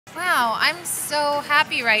Wow, I'm so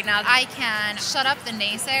happy right now. I can shut up the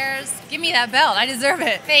naysayers. Give me that belt. I deserve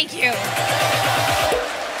it. Thank you.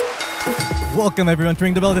 Welcome everyone to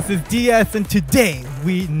Ring the Belle. This is DS, and today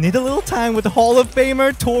we need a little time with the Hall of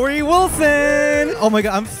Famer Torrie Wilson. Oh my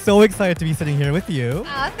god, I'm so excited to be sitting here with you.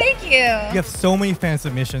 Oh, thank you. You have so many fan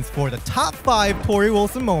submissions for the top 5 Torrie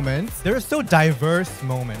Wilson moments. There are so diverse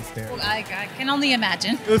moments there. Well, I can only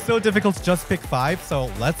imagine. It was so difficult to just pick 5,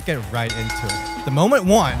 so let's get right into it. The moment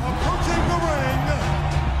 1. Approaching the ring,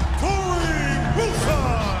 Torrie Wilson.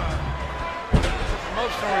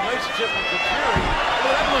 Emotional relationship with the Fury.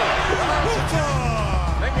 Look at that move.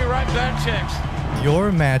 Make me write bad checks.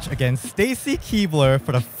 Your match against Stacy Keibler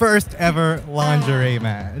for the first ever lingerie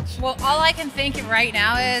match. Well, all I can think right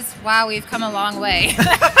now is, wow, we've come a long way.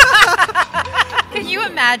 Can you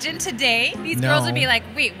imagine today? These girls would be like,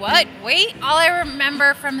 wait, what? Wait. All I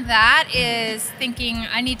remember from that is thinking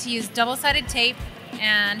I need to use double-sided tape,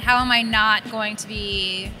 and how am I not going to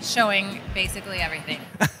be showing basically everything?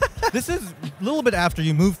 This is a little bit after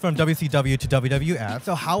you moved from WCW to WWF.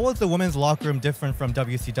 So how was the women's locker room different from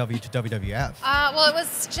WCW to WWF? Well, it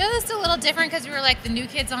was just a little different because we were like the new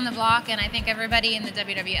kids on the block, and I think everybody in the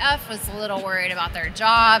WWF was a little worried about their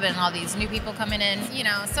job and all these new people coming in. You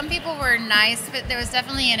know, some people were nice, but there was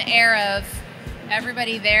definitely an air of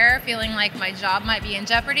everybody there feeling like my job might be in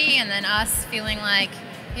jeopardy, and then us feeling like,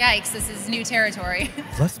 yikes, this is new territory.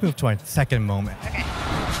 Let's move to our second moment. Okay.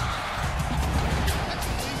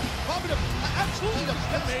 Absolutely the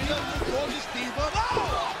gorgeous diva.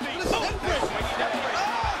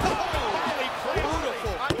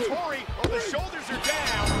 The shoulders are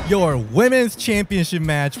down. Your women's championship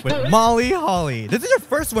match with Molly Holly. This is your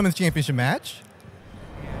first women's championship match?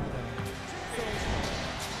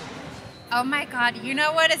 Oh my God, you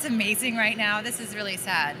know what is amazing right now? This is really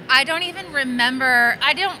sad. I don't even remember,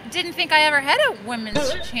 didn't think I ever had a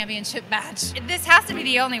women's championship match. This has to be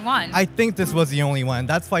the only one. I think this was the only one.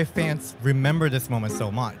 That's why fans remember this moment so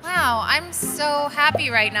much. Wow, I'm so happy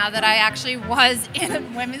right now that I actually was in a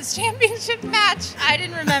women's championship match. I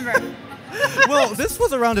didn't remember. Well, this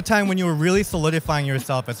was around the time when you were really solidifying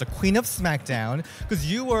yourself as the queen of SmackDown, because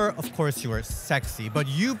you were, of course, you were sexy, but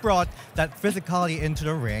you brought that physicality into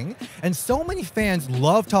the ring, and so many fans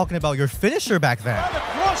love talking about your finisher back then.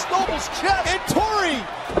 Across Noble's chest. And Torrie.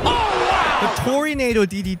 Oh, wow. The Torrienado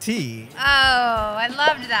DDT. Oh, I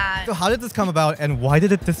loved that. So how did this come about, and why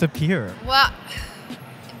did it disappear? Well,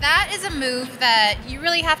 that is a move that you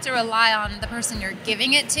really have to rely on the person you're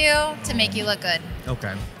giving it to make you look good.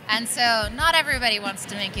 Okay. And so not everybody wants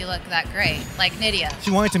to make you look that great, like Nydia.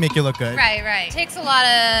 She wanted to make you look good. Right, right. It takes a lot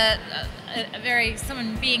of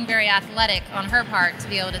someone being very athletic on her part to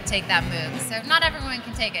be able to take that move. So not everyone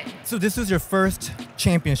can take it. So this was your first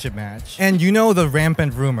championship match. And you know the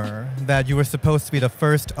rampant rumor that you were supposed to be the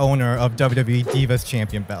first owner of WWE Divas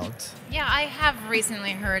Champion belt. Yeah, I have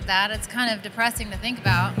recently heard that. It's kind of depressing to think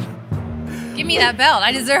about. Give me that belt.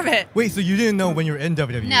 I deserve it. Wait, so you didn't know when you were in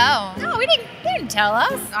WWE? No, they didn't tell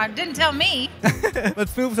us. Didn't tell me.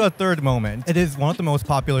 Let's move to a third moment. It is one of the most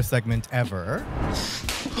popular segments ever.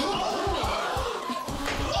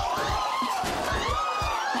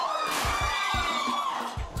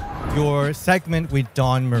 Your segment with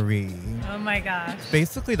Dawn Marie. Oh my gosh.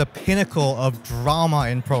 Basically the pinnacle of drama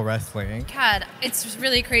in pro wrestling. God, it's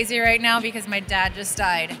really crazy right now because my dad just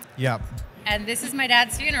died. Yep. And this is my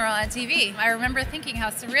dad's funeral on TV. I remember thinking how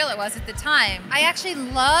surreal it was at the time. I actually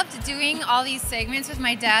loved doing all these segments with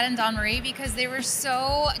my dad and Dawn Marie because they were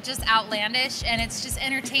so just outlandish, and it's just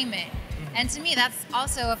entertainment. And to me, that's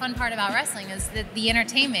also a fun part about wrestling, is the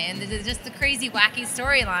entertainment and just the crazy, wacky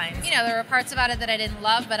storylines. You know, there were parts about it that I didn't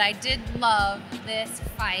love, but I did love this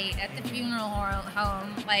fight at the funeral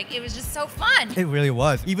home. Like, it was just so fun. It really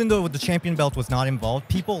was. Even though the champion belt was not involved,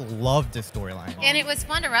 people loved this storyline. And it was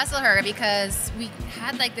fun to wrestle her because we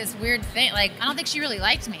had like this weird thing. Like, I don't think she really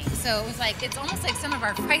liked me. So it was like, it's almost like some of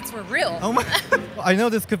our fights were real. Oh my! I know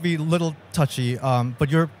this could be a little touchy, but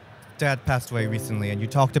your dad passed away recently, and you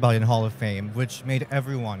talked about it in Hall of Fame, which made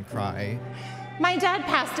everyone cry. My dad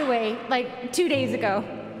passed away like 2 days ago.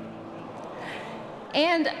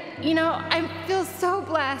 And, you know, I feel so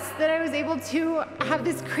blessed that I was able to have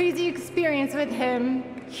this crazy experience with him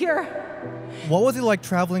here. What was it like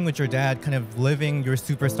traveling with your dad, kind of living your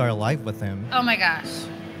superstar life with him? Oh my gosh.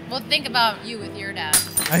 Well, think about you with your dad.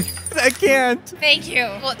 I can't. Thank you.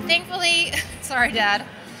 Well, thankfully, sorry, Dad.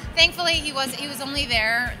 Thankfully, he was only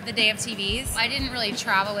there the day of TVs. I didn't really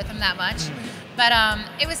travel with him that much. But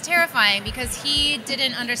it was terrifying because he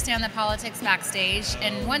didn't understand the politics backstage.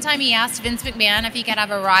 And one time he asked Vince McMahon if he could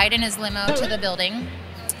have a ride in his limo to the building.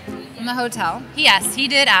 from the hotel. Yes, he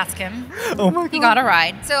did ask him. Oh my God. He got a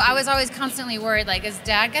ride. So I was always constantly worried, like, is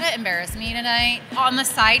Dad gonna embarrass me tonight? On the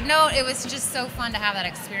side note, it was just so fun to have that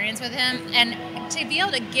experience with him and to be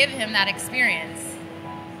able to give him that experience.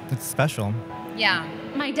 It's special. Yeah.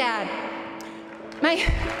 My dad.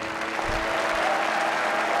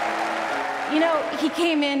 You know, he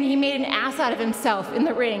came in, he made an ass out of himself in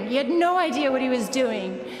the ring. He had no idea what he was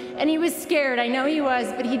doing. And he was scared, I know he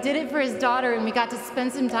was, but he did it for his daughter and we got to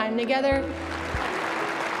spend some time together.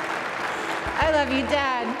 I love you,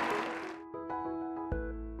 Dad.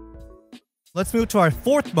 Let's move to our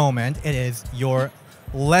fourth moment. It is your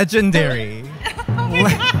legendary. Oh my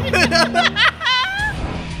God. Oh my God.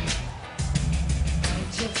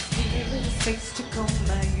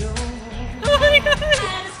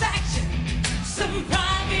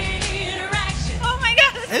 Oh my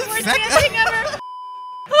God, this is the worst dancing ever.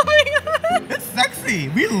 Oh my God. It's sexy.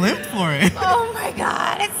 We lived for it. Oh my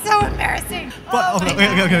God, it's so embarrassing. But,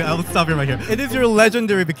 okay, I'll stop you right here. It is your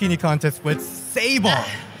legendary bikini contest with Sable.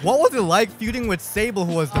 What was it like feuding with Sable,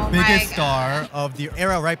 who was the biggest star of the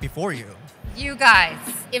era right before you? You guys,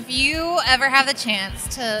 if you ever have the chance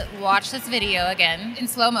to watch this video again in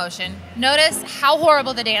slow motion, notice how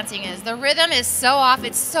horrible the dancing is. The rhythm is so off.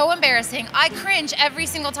 It's so embarrassing. I cringe every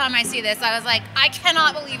single time I see this. I was like, I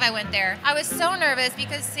cannot believe I went there. I was so nervous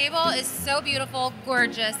because Sable is so beautiful,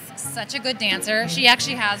 gorgeous, such a good dancer. She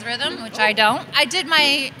actually has rhythm, which I don't. I did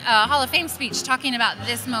my Hall of Fame speech talking about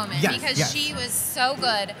this moment because she was so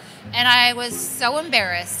good. And I was so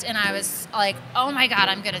embarrassed, and I was like, oh my God,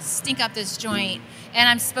 I'm gonna stink up this joint. And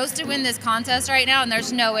I'm supposed to win this contest right now, and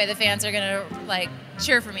there's no way the fans are gonna like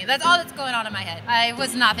cheer for me. That's all that's going on in my head. I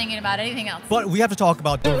was not thinking about anything else. But we have to talk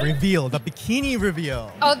about the reveal, the bikini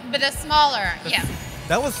reveal. Oh, but the smaller, yeah.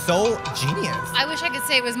 That was so genius. I wish I could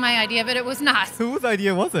say it was my idea, but it was not. Whose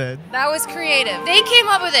idea was it? That was creative. They came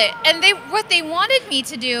up with it, and what they wanted me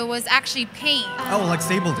to do was actually paint. Oh, like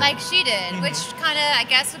Sable did. Like she did, which kind of, I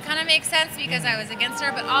guess, would kind of make sense because I was against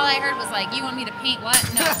her, but all I heard was like, you want me to paint what?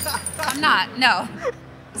 No, I'm not, no.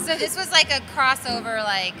 So this was like a crossover,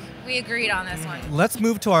 like, we agreed on this one. Let's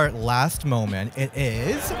move to our last moment. It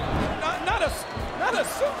is... Not a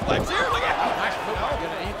suplex here. Look out. Nice move. I'll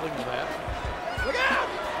get an inkling of that. Look out.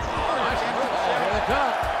 Oh, nice move. Over the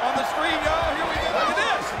top. On the screen, y'all. Here we go. Look at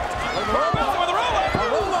this. Torrie Wilson with a roll-up. A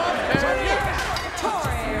roll-up.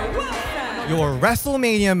 Torrie Wilson. Your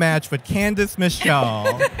WrestleMania match with Candice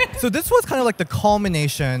Michelle. So this was kind of like the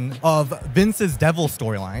culmination of Vince's Devil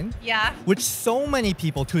storyline. Yeah. Which so many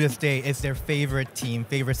people to this day is their favorite team,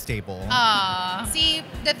 favorite stable. See,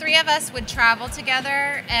 the three of us would travel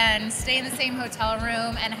together and stay in the same hotel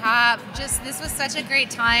room and have this was such a great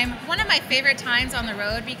time. One of my favorite times on the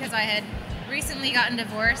road because I had recently gotten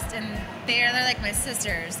divorced and they're like my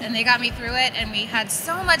sisters and they got me through it and we had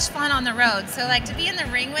so much fun on the road. So like to be in the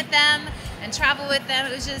ring with them and travel with them,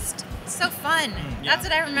 it was just so fun. Yeah. That's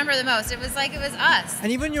what I remember the most. It was like it was us.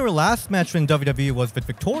 And even your last match in WWE was with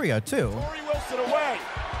Victoria too. Torrie Wilson away.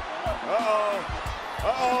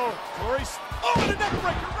 Torrie's and a neck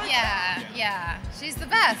breaker. Right Yeah. She's the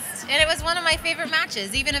best. And it was one of my favorite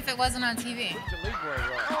matches, even if it wasn't on TV. Wait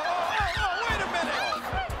a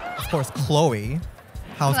minute. Of course, Chloe.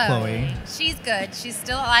 How's Chloe? She's good. She's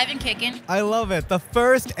still alive and kicking. I love it. The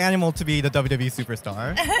first animal to be the WWE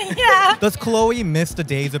superstar. Yeah. Does Chloe miss the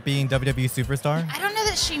days of being WWE superstar? I don't know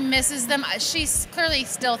that she misses them. She clearly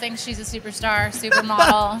still thinks she's a superstar,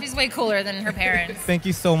 supermodel. She's way cooler than her parents. Thank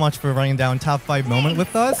you so much for running down top 5 moment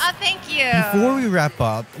with us. Thank you. Before we wrap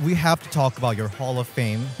up, we have to talk about your Hall of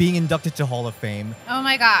Fame, being inducted to Hall of Fame. Oh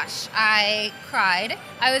my gosh, I cried.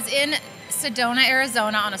 I was in Sedona,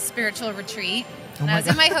 Arizona on a spiritual retreat. And I was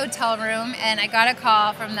in my hotel room, and I got a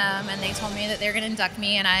call from them, and they told me that they were going to induct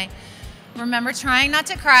me, and I remember trying not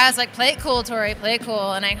to cry. I was like, play it cool, Torrie, play it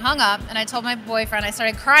cool. And I hung up, and I told my boyfriend, I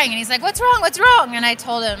started crying, and he's like, what's wrong, what's wrong? And I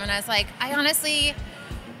told him, and I was like, I honestly,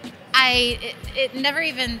 it never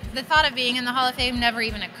even, the thought of being in the Hall of Fame never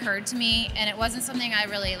even occurred to me, and it wasn't something I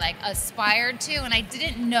really, like, aspired to, and I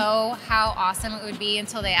didn't know how awesome it would be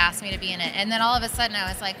until they asked me to be in it. And then all of a sudden, I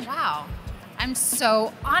was like, wow. I'm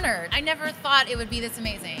so honored. I never thought it would be this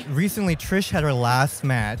amazing. Recently, Trish had her last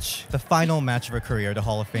match, the final match of her career, the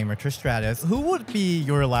Hall of Famer, Trish Stratus. Who would be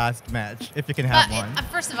your last match, if you can have one?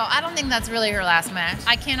 First of all, I don't think that's really her last match.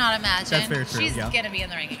 I cannot imagine. That's very true, She's going to be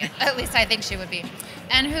in the ring again. At least I think she would be.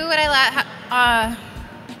 And who would I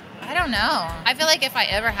I don't know. I feel like if I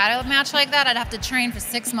ever had a match like that, I'd have to train for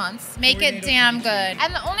 6 months, make it damn good.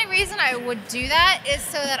 And the only reason I would do that is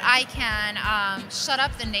so that I can shut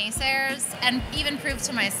up the naysayers and even prove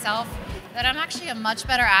to myself that I'm actually a much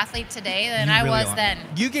better athlete today than You I really was are. then.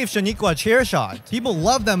 You gave Shaniqua a chair shot. People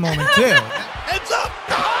love that moment too. Heads up.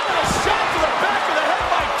 Oh, a shot to the back of the head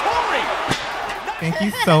by Torrie. Thank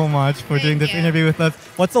you so much for doing this you. interview with us.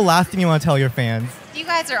 What's the last thing you want to tell your fans? You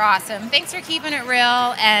guys are awesome. Thanks for keeping it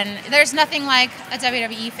real. And there's nothing like a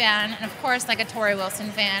WWE fan, and of course, like a Torrie Wilson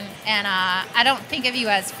fan. And I don't think of you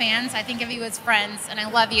as fans. I think of you as friends, and I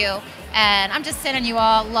love you. And I'm just sending you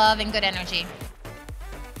all love and good energy.